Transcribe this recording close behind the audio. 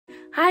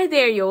Hi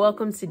there, you're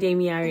welcome to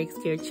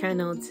DamiRx Care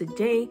channel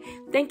today.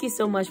 Thank you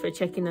so much for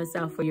checking us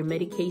out for your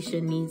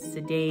medication needs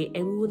today,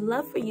 and we would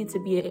love for you to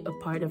be a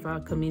part of our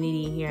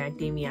community here at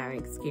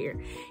DamiRx Care.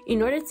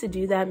 In order to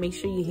do that, make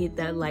sure you hit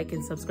that like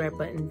and subscribe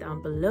button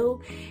down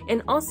below,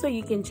 and also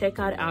you can check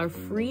out our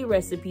free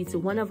recipe to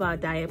one of our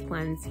diet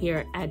plans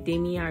here at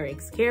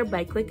DamiRx Care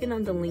by clicking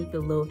on the link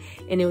below,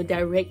 and it will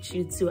direct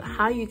you to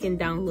how you can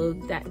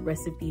download that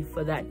recipe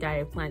for that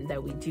diet plan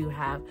that we do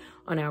have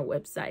on our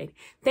website.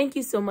 Thank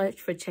you so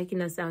much for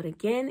checking us out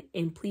again,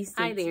 and please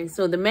stay tuned. Hi there.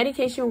 So the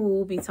medication we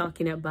will be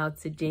talking about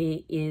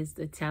today is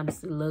the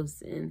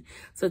Tamsulosin.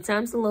 So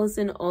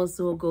Tamsulosin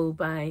also go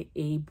by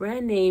a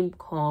brand name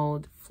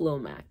called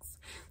Flomax.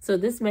 So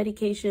this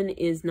medication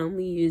is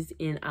normally used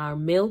in our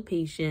male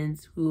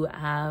patients who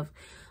have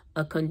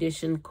a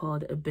condition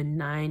called a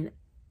benign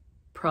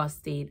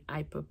prostate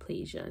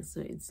hyperplasia.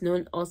 So it's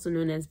also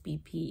known as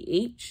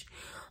BPH.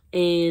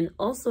 And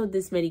also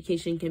this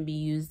medication can be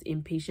used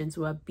in patients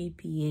who have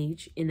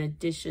BPH in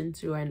addition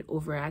to an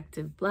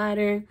overactive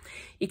bladder.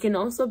 It can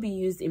also be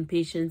used in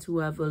patients who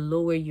have a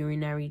lower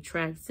urinary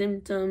tract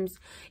symptoms.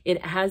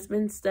 It has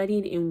been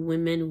studied in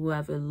women who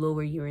have a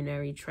lower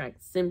urinary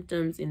tract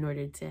symptoms in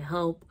order to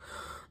help.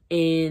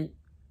 And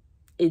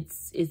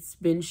it's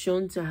been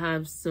shown to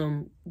have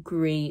some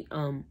great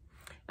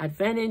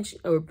advantage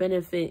or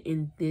benefit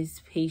in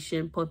this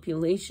patient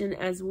population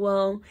as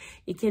well.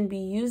 It can be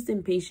used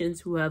in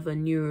patients who have a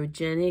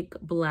neurogenic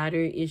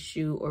bladder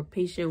issue or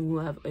patient who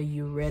have a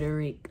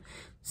ureteric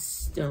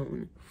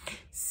stone.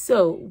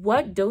 So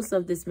what dose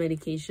of this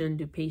medication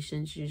do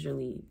patients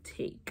usually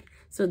take?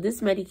 So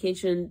this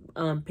medication,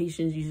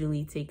 patients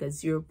usually take a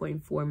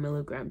 0.4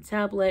 milligram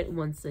tablet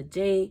once a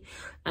day.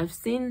 I've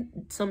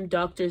seen some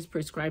doctors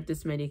prescribe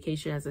this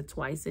medication as a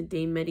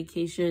twice-a-day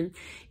medication.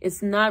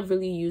 It's not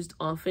really used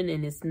often,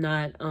 and it's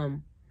not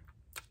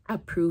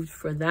approved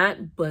for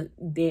that, but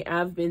there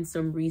have been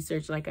some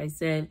research, like I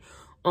said,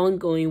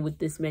 ongoing with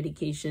this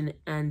medication,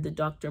 and the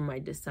doctor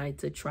might decide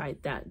to try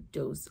that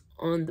dose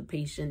on the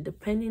patient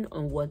depending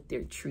on what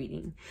they're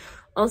treating.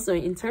 Also,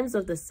 in terms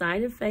of the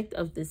side effect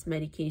of this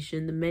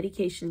medication, the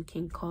medication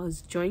can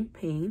cause joint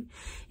pain,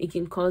 it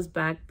can cause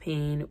back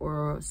pain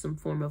or some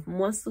form of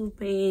muscle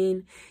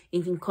pain,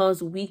 it can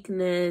cause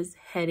weakness,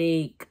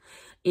 headache.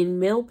 In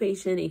male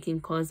patient, it can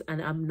cause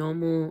an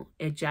abnormal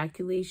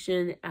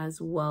ejaculation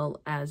as well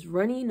as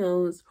runny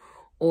nose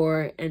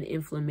or an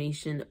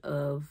inflammation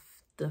of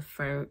the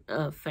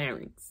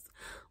pharynx,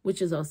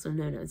 which is also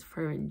known as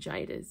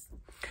pharyngitis.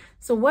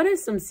 So what are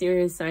some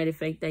serious side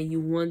effects that you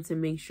want to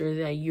make sure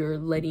that you're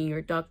letting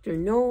your doctor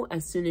know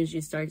as soon as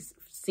you start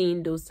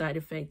seeing those side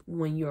effects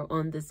when you're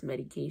on this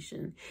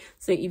medication?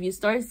 So if you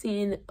start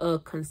seeing a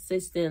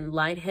consistent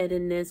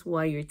lightheadedness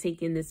while you're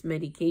taking this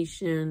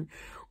medication,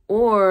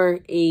 or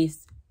a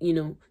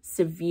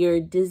severe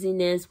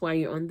dizziness while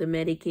you're on the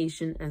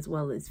medication, as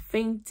well as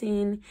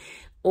fainting,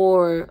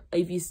 or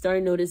if you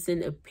start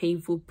noticing a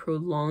painful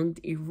prolonged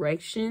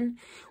erection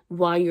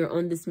while you're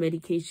on this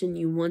medication,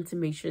 you want to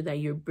make sure that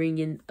you're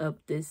bringing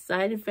up this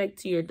side effect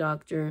to your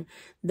doctor.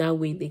 That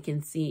way they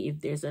can see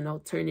if there's an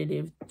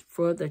alternative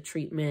for the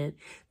treatment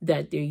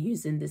that they're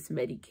using this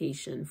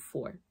medication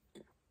for.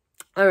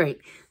 All right,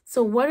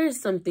 so what are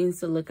some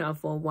things to look out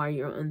for while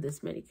you're on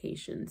this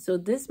medication? So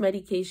this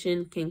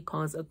medication can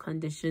cause a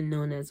condition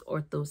known as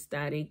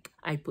orthostatic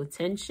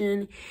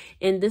hypotension.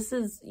 And this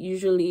is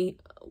usually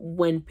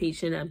when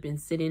patients have been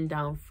sitting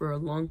down for a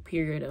long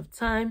period of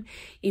time.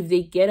 If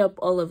they get up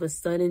all of a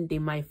sudden, they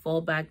might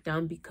fall back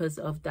down because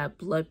of that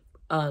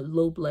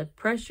low blood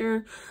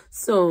pressure.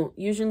 So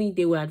usually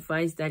they will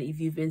advise that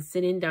if you've been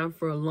sitting down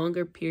for a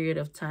longer period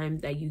of time,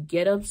 that you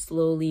get up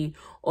slowly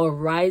or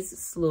rise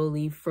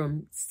slowly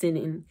from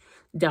sitting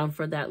down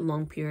for that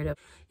long period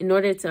in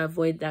order to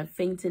avoid that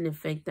fainting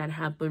effect that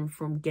happened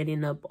from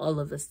getting up all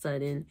of a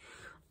sudden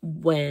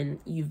when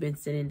you've been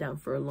sitting down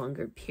for a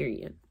longer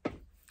period.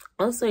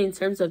 Also, in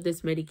terms of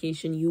this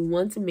medication, you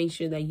want to make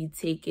sure that you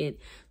take it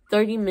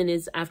 30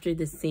 minutes after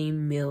the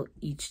same meal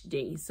each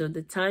day. So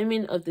the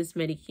timing of this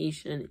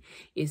medication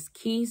is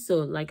key. So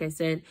like I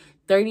said,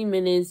 30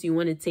 minutes, you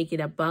want to take it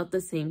about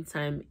the same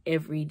time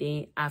every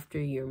day after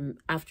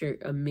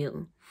a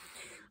meal.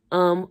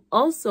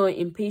 Also,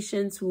 in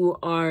patients who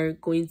are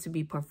going to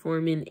be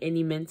performing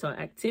any mental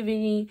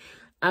activity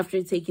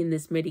after taking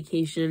this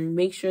medication,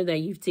 make sure that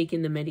you've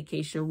taken the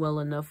medication well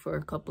enough for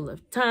a couple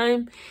of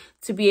times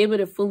to be able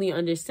to fully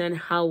understand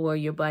how well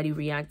your body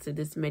reacts to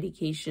this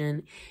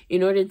medication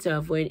in order to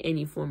avoid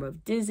any form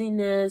of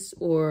dizziness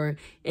or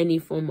any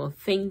form of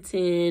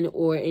fainting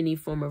or any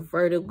form of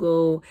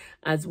vertigo,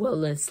 as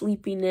well as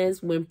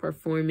sleepiness when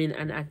performing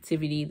an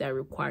activity that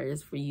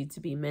requires for you to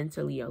be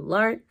mentally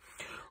alert.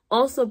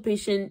 Also,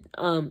 patient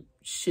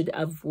should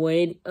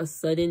avoid a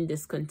sudden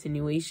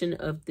discontinuation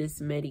of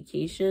this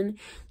medication.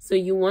 So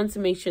you want to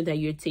make sure that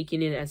you're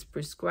taking it as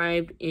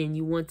prescribed, and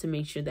you want to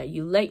make sure that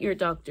you let your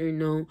doctor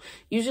know.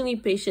 Usually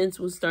patients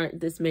will start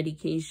this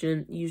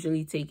medication,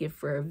 usually take it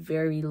for a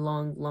very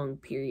long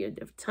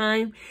period of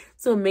time.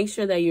 So make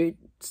sure that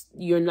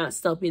you're not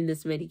stopping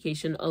this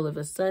medication all of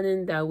a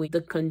sudden. That way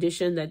the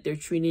condition that they're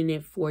treating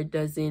it for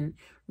doesn't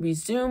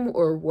resume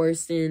or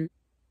worsen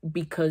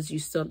because you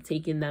stop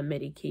taking that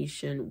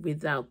medication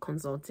without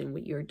consulting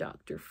with your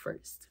doctor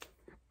first.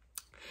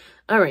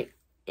 All right.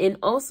 And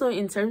also,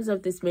 in terms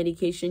of this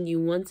medication,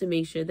 you want to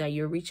make sure that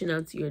you're reaching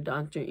out to your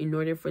doctor in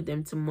order for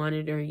them to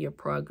monitor your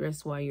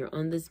progress while you're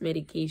on this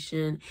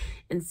medication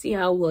and see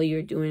how well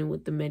you're doing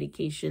with the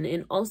medication.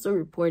 And also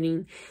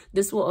reporting,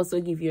 this will also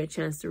give you a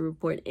chance to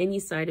report any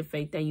side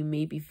effect that you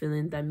may be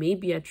feeling that may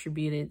be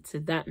attributed to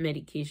that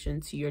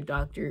medication to your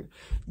doctor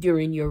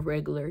during your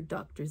regular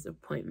doctor's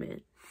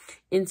appointment.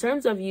 In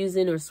terms of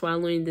using or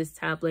swallowing this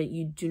tablet,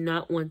 you do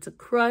not want to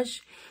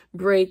crush,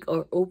 break,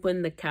 or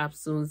open the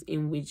capsules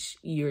in which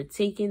you're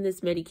taking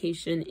this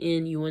medication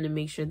in. You want to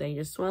make sure that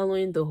you're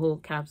swallowing the whole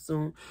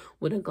capsule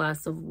with a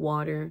glass of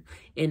water,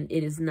 and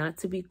it is not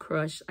to be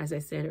crushed, as I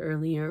said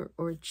earlier,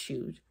 or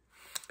chewed.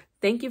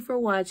 Thank you for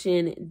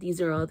watching.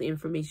 These are all the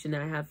information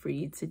I have for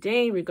you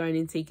today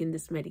regarding taking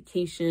this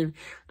medication.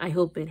 I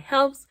hope it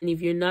helps. And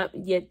if you're not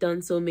yet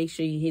done so, make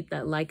sure you hit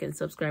that like and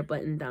subscribe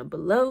button down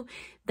below.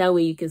 That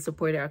way you can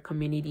support our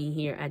community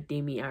here at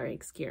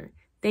DamiRx Care.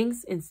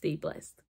 Thanks and stay blessed.